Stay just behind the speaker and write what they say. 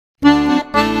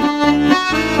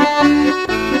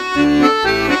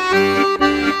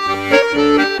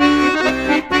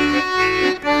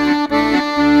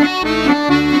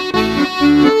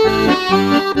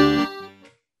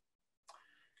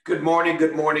morning,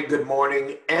 good morning, good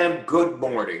morning, and good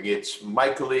morning. It's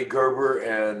Michael E. Gerber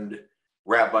and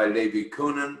Rabbi Levi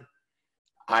Cunin.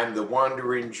 I'm the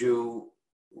Wandering Jew.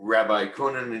 Rabbi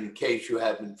Cunin, in case you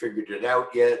haven't figured it out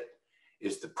yet,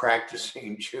 is the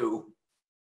practicing Jew.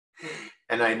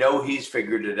 And I know he's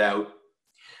figured it out,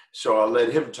 so I'll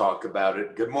let him talk about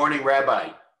it. Good morning,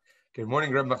 Rabbi. Good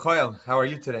morning, Reb Michael. How are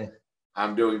you today?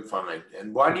 I'm doing fine.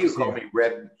 And why do you call me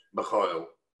Reb Michael?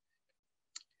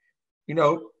 You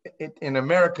know, in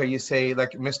America, you say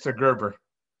like Mr. Gerber.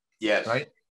 Yes. Right?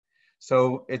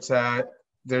 So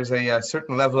there's a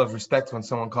certain level of respect when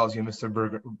someone calls you Mr.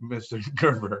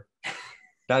 Gerber.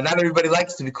 Now, not everybody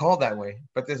likes to be called that way,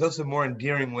 but there's also more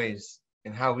endearing ways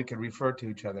in how we can refer to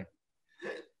each other.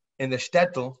 In the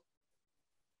shtetl,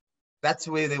 that's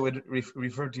the way they would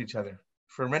refer to each other.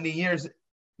 For many years,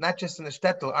 not just in the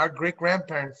shtetl, our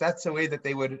great-grandparents, that's the way that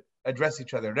they would address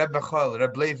each other. Reb Michael,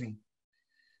 Reb Levi.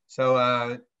 So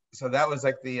that was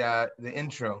like the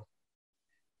intro,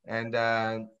 and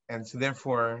so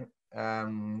therefore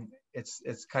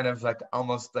it's kind of like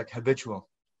almost like habitual.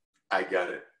 I got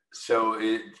it. So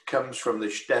it comes from the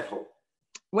shtetl.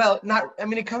 Well,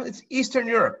 it's Eastern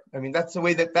Europe. I mean, that's the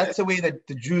way that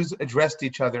the Jews addressed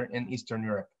each other in Eastern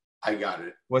Europe. I got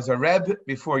it. Was a Reb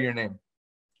before your name.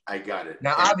 I got it.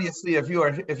 Now, obviously, if you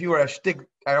were a shtick,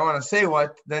 I don't want to say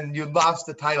what, then you lost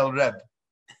the title Reb.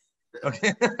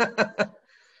 Okay.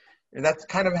 And that's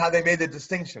kind of how they made the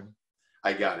distinction.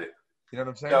 I got it. You know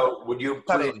what I'm saying? So would you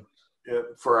please,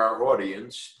 for our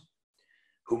audience,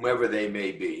 whomever they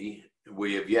may be,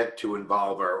 we have yet to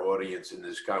involve our audience in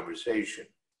this conversation,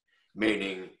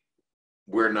 meaning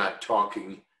we're not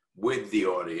talking with the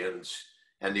audience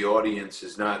and the audience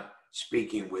is not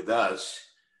speaking with us.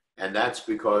 And that's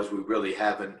because we really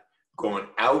haven't gone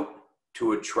out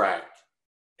to attract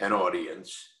an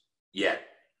audience yet.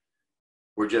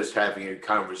 We're just having a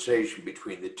conversation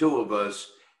between the two of us,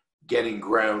 getting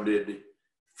grounded,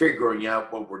 figuring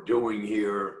out what we're doing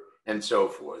here, and so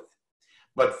forth.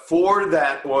 But for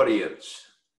that audience,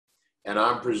 and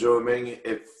I'm presuming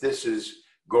if this is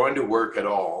going to work at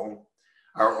all,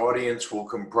 our audience will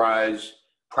comprise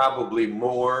probably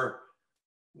more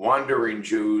wandering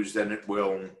Jews than it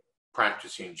will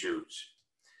practicing Jews.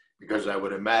 Because I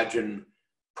would imagine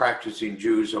practicing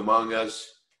Jews among us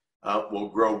will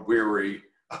grow weary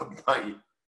of my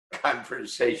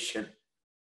conversation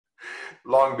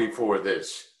long before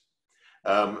this.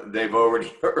 They've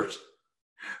already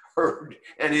heard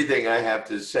anything I have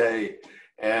to say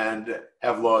and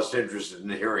have lost interest in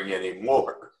hearing any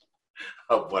more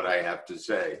of what I have to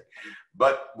say.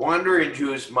 But wandering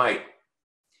Jews might,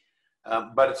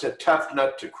 but it's a tough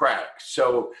nut to crack.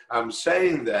 So I'm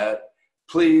saying that,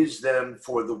 please then,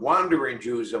 for the wandering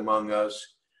Jews among us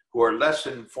who are less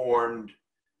informed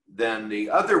than the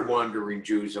other wandering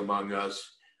Jews among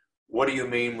us, what do you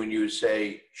mean when you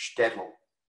say shtetl?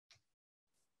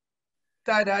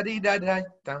 So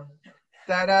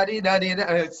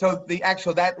the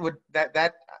actual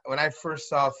that when I first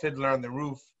saw Fiddler on the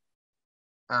Roof,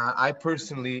 I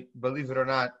personally, believe it or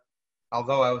not,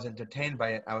 although I was entertained by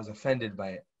it, I was offended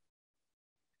by it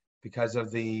because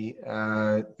of the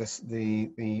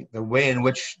way in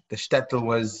which the shtetl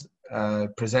was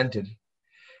presented.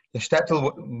 The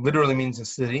shtetl literally means a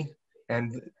city,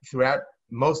 and throughout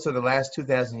most of the last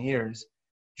 2,000 years,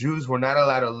 Jews were not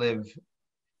allowed to live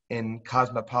in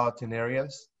cosmopolitan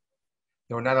areas.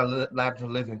 They were not allowed to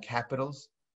live in capitals.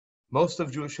 Most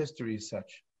of Jewish history is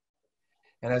such.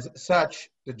 And as such,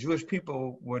 the Jewish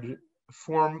people would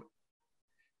form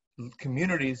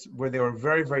communities where they were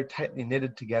very, very tightly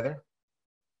knitted together.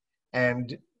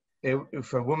 And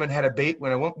if a woman had a baby,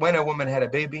 when a woman had a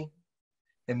baby,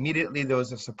 immediately there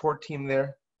was a support team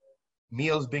there,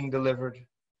 meals being delivered,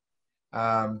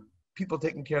 people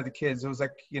taking care of the kids. It was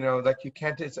like, like you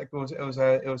can't. It's like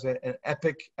it was an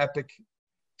epic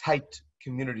tight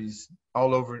communities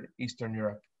all over Eastern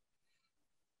Europe,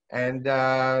 and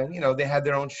they had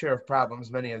their own share of problems,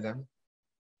 many of them,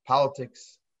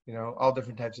 politics, all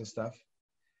different types of stuff.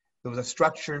 There was a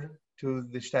structure to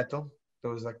the shtetl.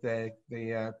 There was like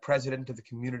the president of the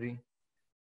community.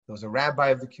 There was a rabbi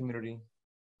of the community,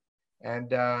 and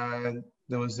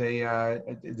there was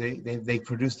they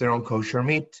produced their own kosher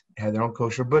meat, had their own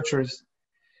kosher butchers,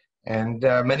 and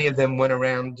many of them went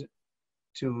around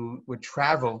would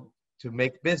travel to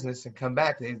make business and come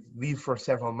back. They'd leave for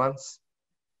several months.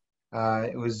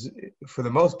 It was, for the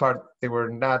most part, they were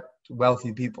not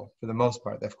wealthy people, for the most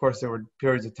part. Of course, there were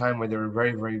periods of time where there were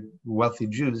very, very wealthy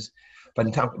Jews, but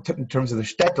in terms of the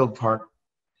shtetl part,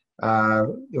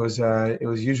 it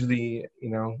was usually,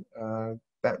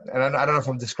 that, and I don't know if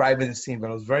I'm describing the scene,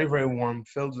 but it was very, very warm,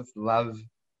 filled with love.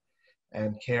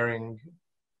 and caring.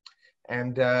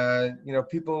 And,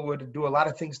 people would do a lot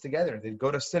of things together. They'd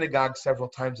go to synagogue several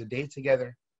times a day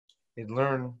together. They'd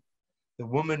learn. The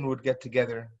women would get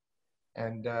together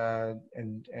and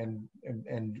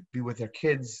be with their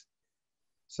kids.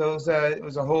 So it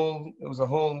was a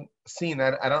whole scene.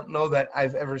 I don't know that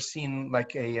I've ever seen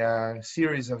like a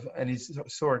series of any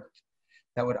sort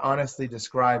that would honestly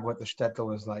describe what the shtetl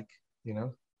was like,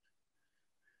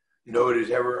 Nobody has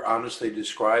ever honestly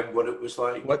described what it was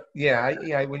like.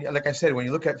 Like I said, when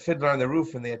you look at Fiddler on the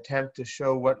Roof and they attempt to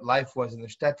show what life was in the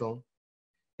shtetl,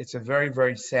 it's a very,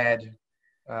 very sad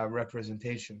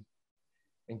representation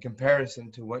in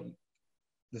comparison to what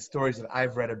the stories that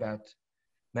I've read about.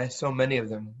 So many of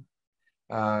them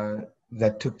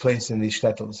that took place in these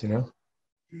shtetls,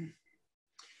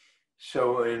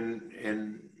 So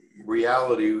in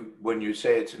reality, when you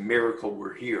say it's a miracle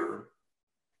we're here.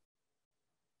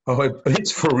 Oh,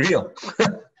 it's for real.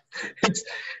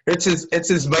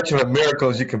 it's as much of a miracle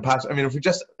as you can possibly. I mean,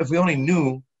 if we only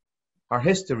knew our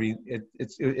history,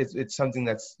 it's something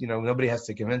that's nobody has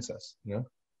to convince us.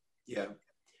 Yeah,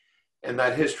 and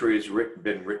that history has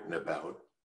been written about.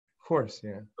 Of course,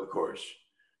 yeah. Of course,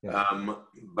 yeah.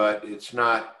 But it's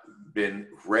not been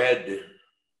read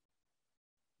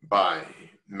by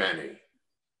many.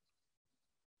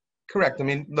 Correct. I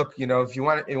mean, look, if you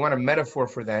want a metaphor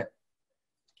for that,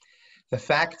 the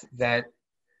fact that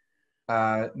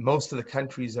most of the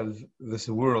countries of this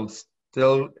world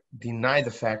still deny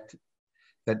the fact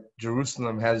that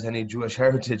Jerusalem has any Jewish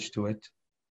heritage to it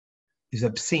is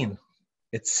obscene.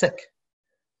 It's sick.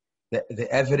 The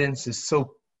evidence is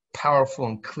so powerful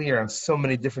and clear in so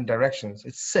many different directions.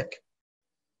 It's sick.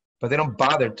 But they don't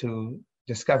bother to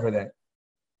discover that.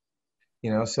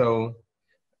 So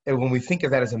when we think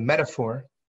of that as a metaphor,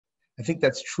 I think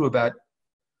that's true about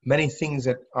many things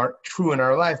that are true in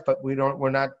our life, but we're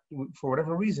not, for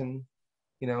whatever reason,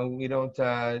 we don't,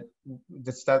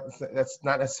 that's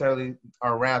not necessarily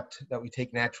our route that we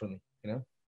take naturally,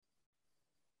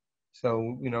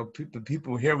 So,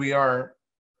 people, here we are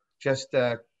just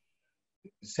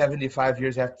 75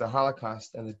 years after the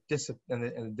Holocaust, and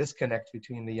the disconnect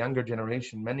between the younger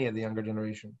generation, many of the younger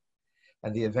generation,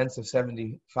 and the events of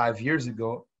 75 years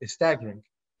ago is staggering,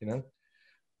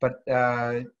 But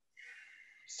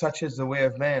such is the way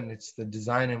of man. It's the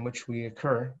design in which we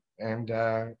occur. And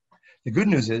the good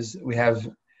news is we have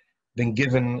been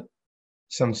given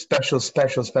some special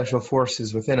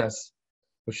forces within us,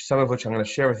 some of which I'm going to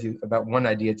share with you about one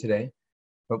idea today.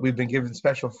 But we've been given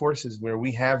special forces where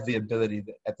we have the ability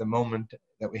at the moment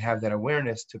that we have that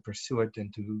awareness to pursue it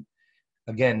and to,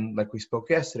 again, like we spoke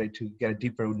yesterday, to get a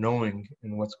deeper knowing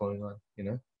in what's going on,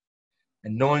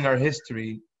 And knowing our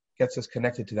history gets us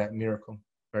connected to that miracle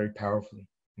very powerfully,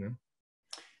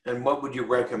 And what would you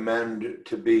recommend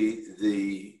to be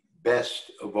the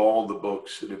best of all the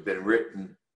books that have been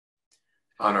written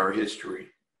on our history?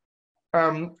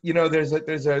 There's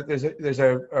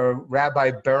a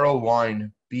Rabbi Beryl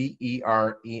Wine,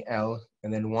 Berel,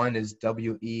 and then Wine is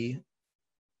Wein,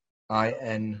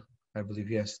 I believe,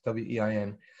 yes,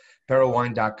 Wein,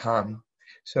 berylwine.com.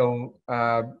 So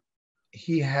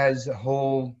he has a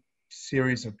whole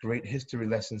series of great history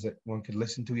lessons that one could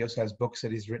listen to. He also has books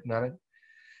that he's written on it.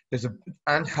 There's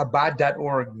on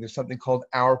Chabad.org, there's something called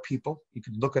Our People. You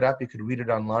could look it up, you could read it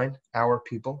online, Our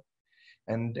People.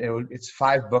 And it's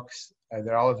 5 books.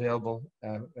 They're all available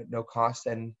at no cost,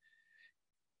 and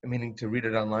meaning to read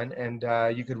it online. And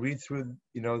you could read through,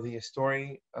 the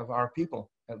story of our people,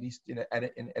 at least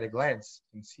at a glance,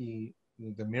 and see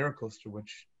the miracles through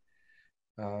which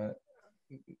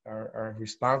are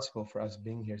responsible for us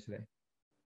being here today.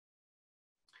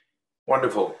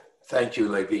 Wonderful. Thank you,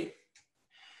 Levi.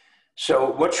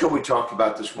 So what shall we talk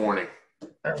about this morning?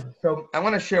 So I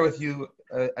want to share with you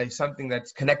something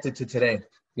that's connected to today.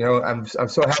 I'm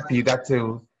so happy you got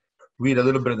to read a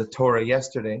little bit of the Torah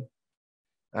yesterday,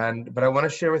 but I want to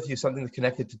share with you something that's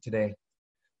connected to today.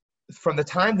 From the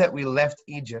time that we left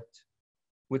Egypt,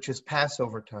 which is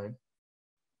Passover time,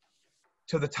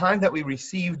 to the time that we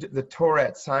received the Torah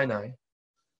at Sinai,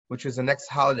 which is the next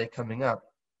holiday coming up,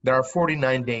 there are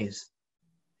 49 days.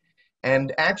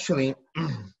 And actually,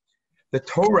 the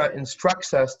Torah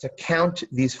instructs us to count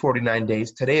these 49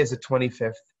 days. Today is the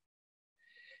 25th.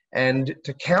 And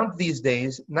to count these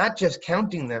days, not just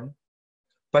counting them,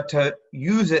 but to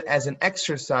use it as an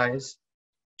exercise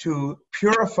to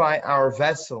purify our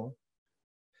vessel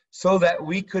so that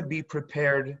we could be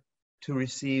prepared to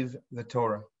receive the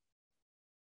Torah.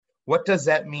 What does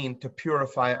that mean, to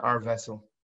purify our vessel?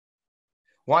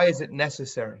 Why is it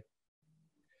necessary?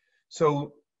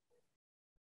 So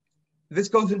this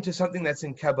goes into something that's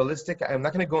in Kabbalistic. I'm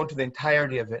not going to go into the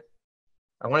entirety of it.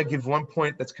 I want to give one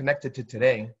point that's connected to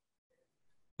today.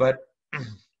 But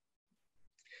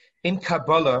in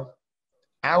Kabbalah,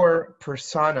 our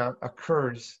persona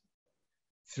occurs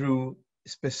through a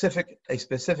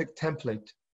specific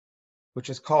template, which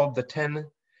is called the 10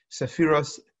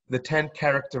 Sephiros, the 10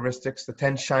 characteristics, the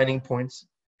 10 shining points,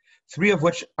 3 of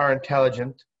which are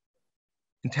intelligence,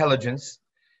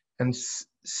 and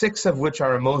 6 of which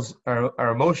are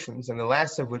emotions, and the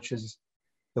last of which is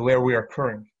the way we are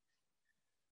occurring.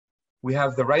 We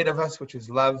have the right of us, which is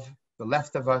love, the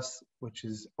left of us, which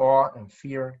is awe and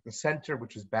fear, the center,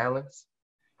 which is balance.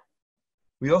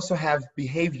 We also have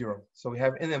behavioral. So we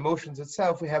have in the emotions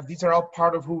itself, these are all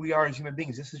part of who we are as human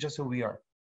beings. This is just who we are.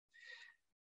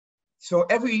 So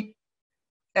every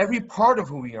part of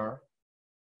who we are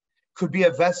could be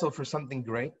a vessel for something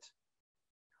great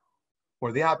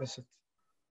or the opposite.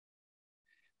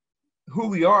 Who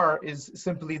we are is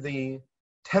simply the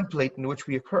template in which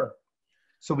we occur.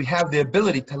 So we have the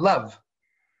ability to love,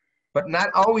 but not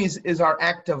always is our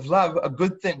act of love a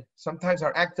good thing. Sometimes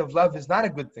our act of love is not a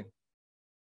good thing.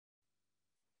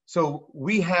 So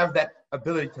we have that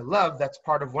ability to love. That's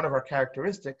part of one of our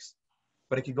characteristics,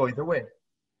 but it could go either way.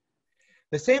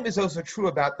 The same is also true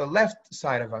about the left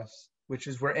side of us, which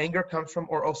is where anger comes from,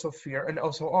 or also fear and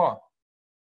also awe.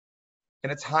 In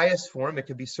its highest form, it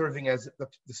could be serving as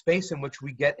the space in which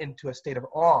we get into a state of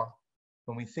awe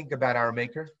when we think about our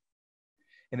Maker.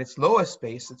 In its lowest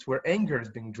space, it's where anger is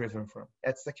being driven from.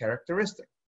 That's the characteristic.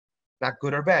 Not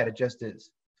good or bad, it just is.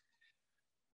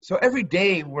 So every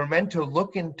day we're meant to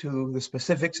look into the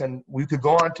specifics, and we could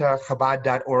go on to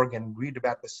Chabad.org and read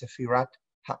about the Sefirat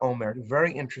HaOmer.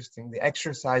 Very interesting, the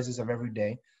exercises of every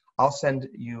day. I'll send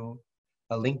you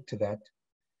a link to that.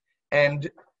 And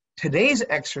today's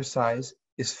exercise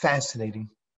is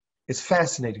fascinating. It's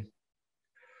fascinating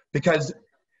because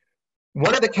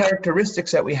one of the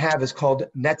characteristics that we have is called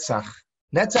Netzach.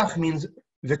 Netzach means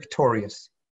victorious.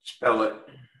 Spell it.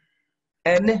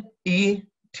 Netzach.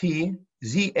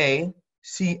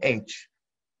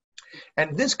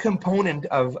 And this component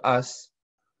of us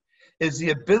is the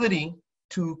ability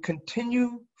to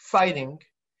continue fighting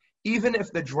even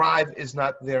if the drive is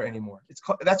not there anymore.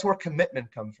 That's where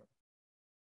commitment comes from.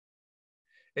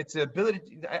 It's the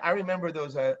ability. I remember there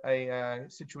was a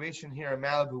situation here in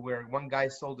Malibu where one guy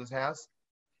sold his house,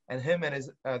 and him and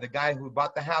the guy who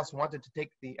bought the house wanted to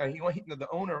take the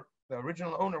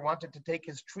original owner wanted to take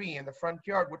his tree in the front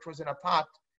yard, which was in a pot.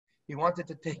 He wanted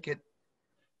to take it,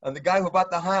 and the guy who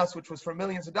bought the house, which was for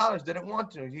millions of dollars, didn't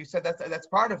want to. He said that's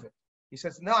part of it. He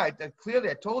says, no, I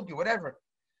told you, whatever.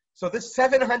 So this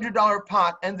 $700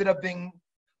 pot ended up being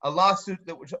a lawsuit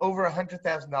that was over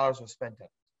 $100,000 was spent on.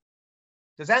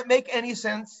 Does that make any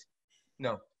sense?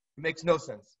 No, it makes no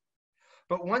sense.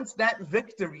 But once that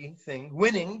victory thing,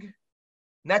 winning,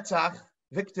 netzach,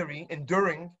 victory,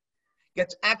 enduring,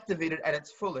 gets activated at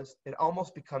its fullest, it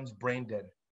almost becomes brain dead.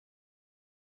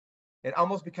 It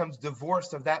almost becomes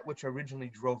divorced of that which originally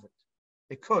drove it.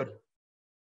 It could,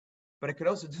 but it could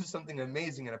also do something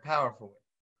amazing in a powerful way.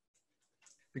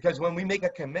 Because when we make a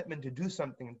commitment to do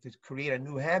something, to create a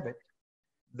new habit,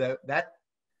 that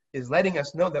is letting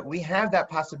us know that we have that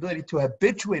possibility to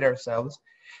habituate ourselves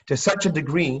to such a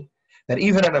degree that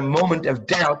even in a moment of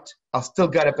doubt, I'll still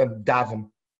get up and daven.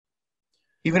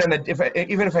 Even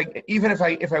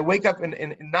if I wake up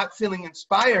and not feeling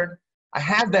inspired, I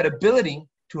have that ability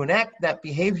to enact that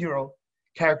behavioral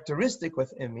characteristic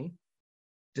within me,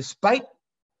 despite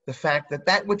the fact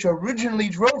that which originally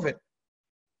drove it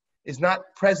is not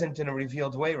present in a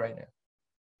revealed way right now.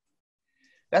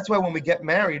 That's why when we get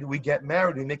married, we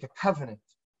make a covenant.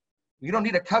 You don't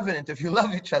need a covenant if you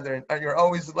love each other and you're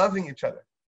always loving each other.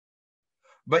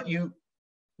 But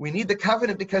we need the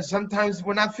covenant because sometimes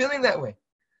we're not feeling that way.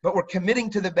 But we're committing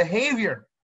to the behavior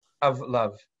of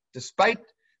love, despite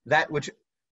that which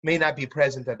may not be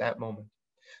present at that moment.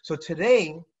 So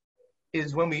today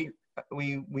is when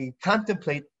we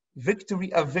contemplate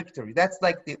victory of victory. That's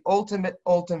like the ultimate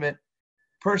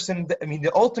person,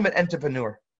 the ultimate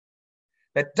entrepreneur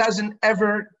that doesn't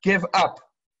ever give up.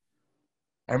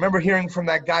 I remember hearing from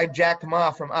that guy, Jack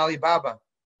Ma from Alibaba,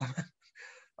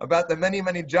 about the many,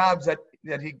 many jobs that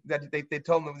they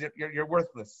told him you're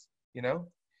worthless, you know?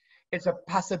 It's a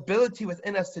possibility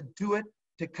within us to do it,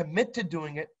 to commit to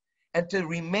doing it, and to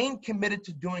remain committed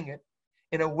to doing it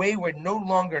in a way where no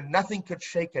longer nothing could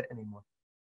shake it anymore.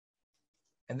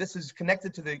 And this is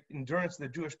connected to the endurance of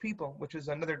the Jewish people, which is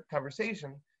another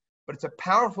conversation, but it's a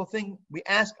powerful thing. We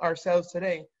ask ourselves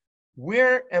today,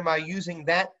 where am I using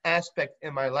that aspect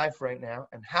in my life right now?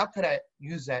 And how could I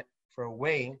use that for a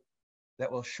way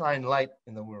that will shine light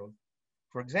in the world.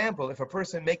 For example, if a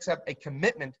person makes up a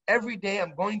commitment, every day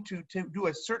I'm going to do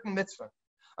a certain mitzvah.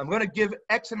 I'm going to give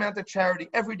X amount of charity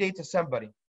every day to somebody.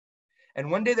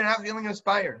 And one day they're not feeling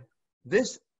inspired.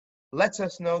 This lets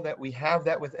us know that we have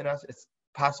that within us. It's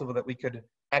possible that we could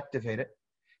activate it.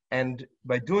 And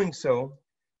by doing so,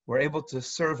 we're able to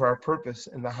serve our purpose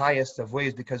in the highest of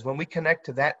ways, because when we connect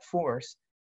to that force,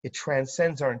 it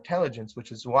transcends our intelligence,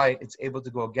 which is why it's able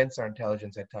to go against our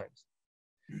intelligence at times.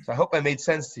 So I hope I made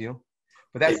sense to you.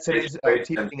 But that's today's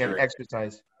teaching and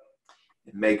exercise.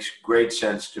 It makes great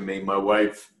sense to me. My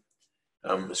wife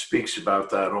speaks about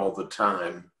that all the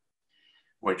time.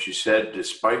 When she said,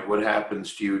 despite what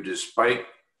happens to you, despite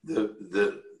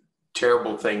the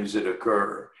terrible things that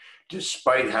occur,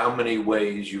 despite how many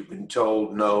ways you've been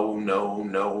told no, no,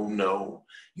 no, no,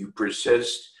 you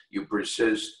persist, you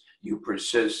persist, you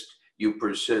persist, you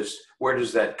persist. Where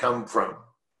does that come from?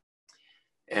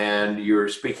 And you're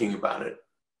speaking about it.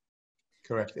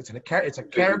 Correct. It's a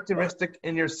characteristic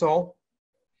in your soul,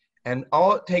 and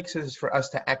all it takes is for us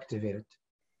to activate it.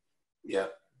 Yeah.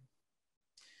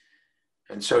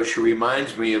 And so she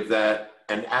reminds me of that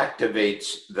and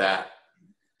activates that,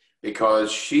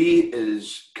 because she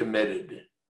is committed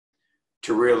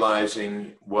to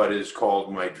realizing what is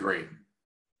called my dream.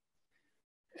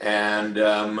 And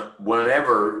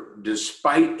whenever,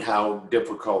 despite how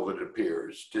difficult it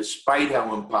appears, despite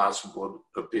how impossible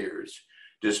it appears,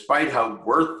 despite how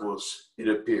worthless it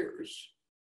appears,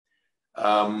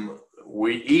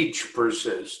 we each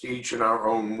persist, each in our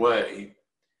own way,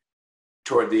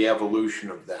 toward the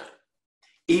evolution of that.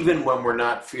 Even when we're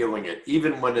not feeling it,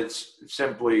 even when it's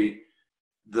simply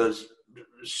the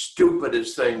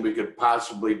stupidest thing we could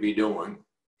possibly be doing,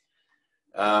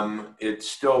 it's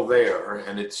still there,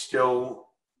 and it still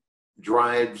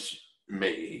drives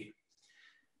me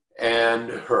and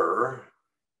her.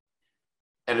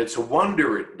 And it's a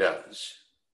wonder it does,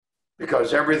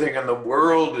 because everything in the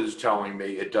world is telling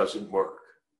me it doesn't work.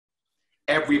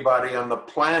 Everybody on the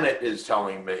planet is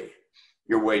telling me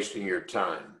you're wasting your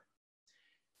time,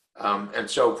 and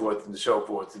so forth and so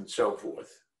forth and so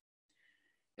forth.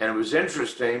 And it was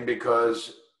interesting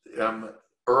because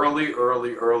early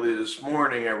this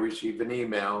morning, I received an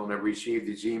email, and I received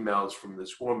these emails from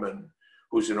this woman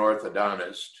who's an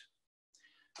orthodontist,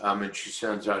 and she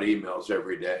sends out emails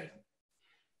every day.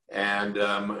 And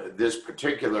this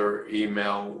particular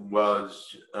email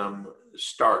was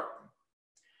start.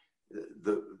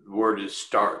 The word is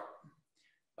start.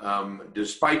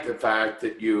 Despite the fact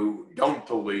that you don't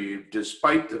believe,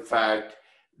 despite the fact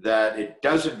that it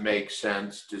doesn't make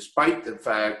sense, despite the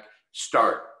fact,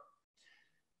 start.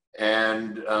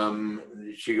 And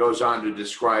she goes on to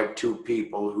describe two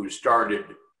people who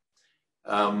started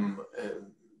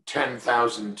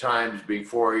 10,000 times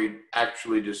before he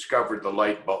actually discovered the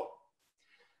light bulb.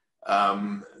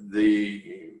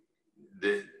 The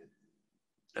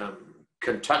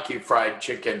Kentucky Fried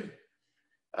Chicken,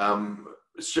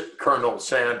 Colonel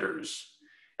Sanders,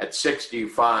 at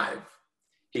 65,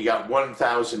 he got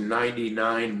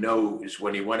 1,099 no's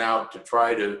when he went out to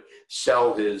try to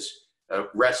sell his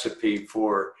recipe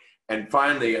for, and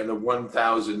finally on the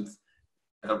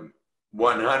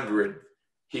 1,100,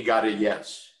 he got a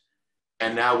yes.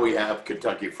 And now we have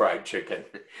Kentucky Fried Chicken.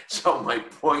 So my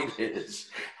point is,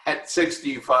 at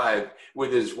 65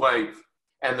 with his wife,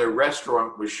 and the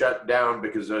restaurant was shut down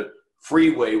because a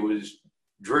freeway was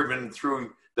driven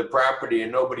through the property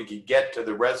and nobody could get to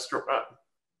the restaurant.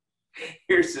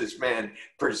 Here's this man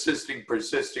persisting, and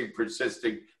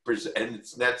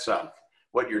it's Netzach,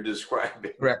 what you're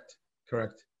describing. Correct.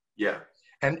 Yeah.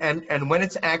 And when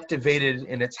it's activated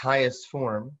in its highest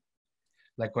form,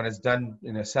 like when it's done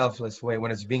in a selfless way,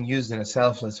 when it's being used in a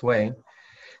selfless way,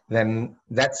 then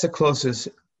that's the closest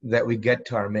that we get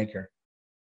to our Maker.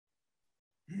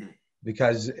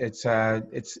 Because it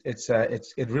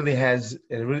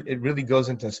really goes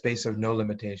into a space of no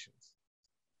limitations.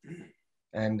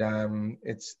 And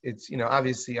it's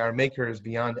obviously our Maker is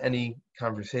beyond any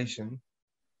conversation,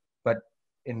 but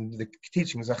in the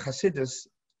teachings of Hasidus,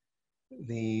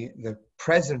 the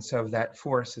presence of that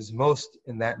force is most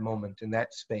in that moment, in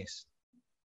that space.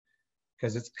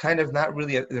 Because it's kind of not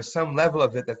really, there's some level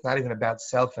of it that's not even about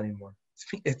self anymore.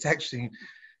 It's actually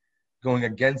going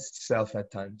against self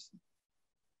at times,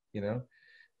 and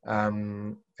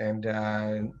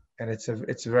it's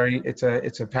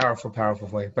a powerful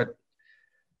way. But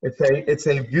it's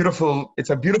a beautiful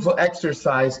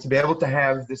exercise to be able to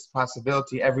have this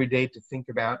possibility every day to think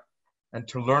about and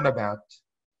to learn about,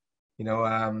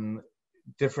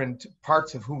 different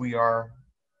parts of who we are,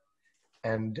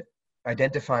 and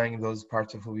identifying those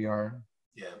parts of who we are.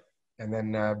 Yeah. and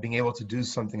then being able to do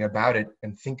something about it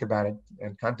and think about it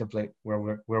and contemplate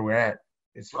where we're at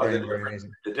is Well, very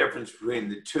amazing. the difference between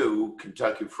the two,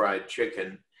 Kentucky Fried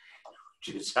Chicken,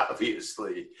 which is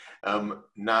obviously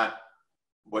not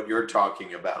what you're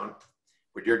talking about.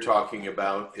 What you're talking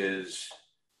about is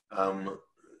the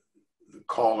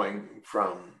calling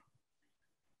from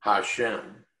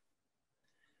Hashem.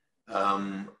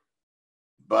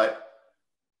 But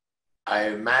I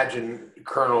imagine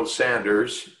Colonel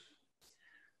Sanders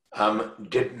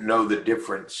didn't know the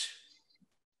difference.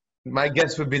 My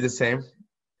guess would be the same.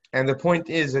 And the point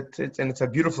is that it's a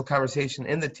beautiful conversation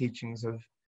in the teachings of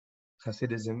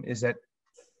Hasidism, is that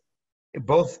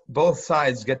both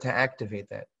sides get to activate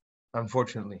that.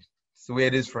 Unfortunately, it's the way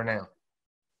it is for now.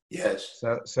 Yes.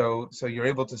 So you're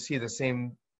able to see the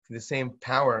same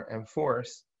power and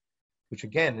force, which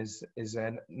again is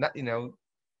not,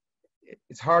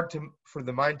 it's hard for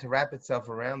the mind to wrap itself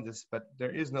around this, but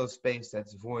there is no space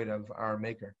that's void of our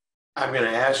Maker. I'm going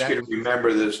to ask you to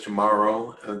remember this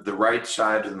tomorrow, the right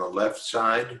side and the left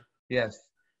side. Yes.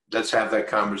 Let's have that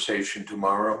conversation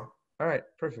tomorrow. All right,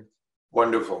 perfect.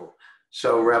 Wonderful.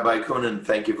 So, Rabbi Cunin,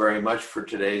 thank you very much for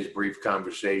today's brief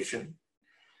conversation.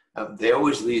 They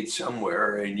always lead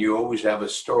somewhere, and you always have a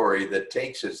story that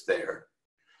takes us there.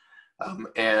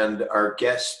 And our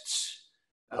guests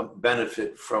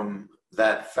benefit from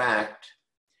that fact.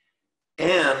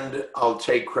 And I'll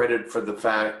take credit for the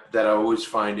fact that I always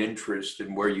find interest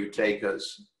in where you take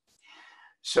us.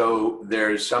 So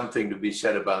there's something to be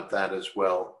said about that as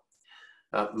well.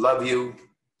 Love you.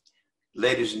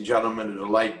 Ladies and gentlemen, a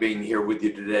delight being here with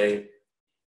you today.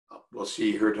 We'll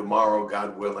see you here tomorrow,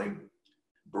 God willing.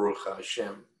 Baruch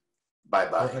Hashem. Bye-bye.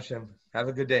 Baruch Hashem. Have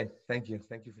a good day. Thank you.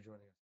 Thank you for joining us.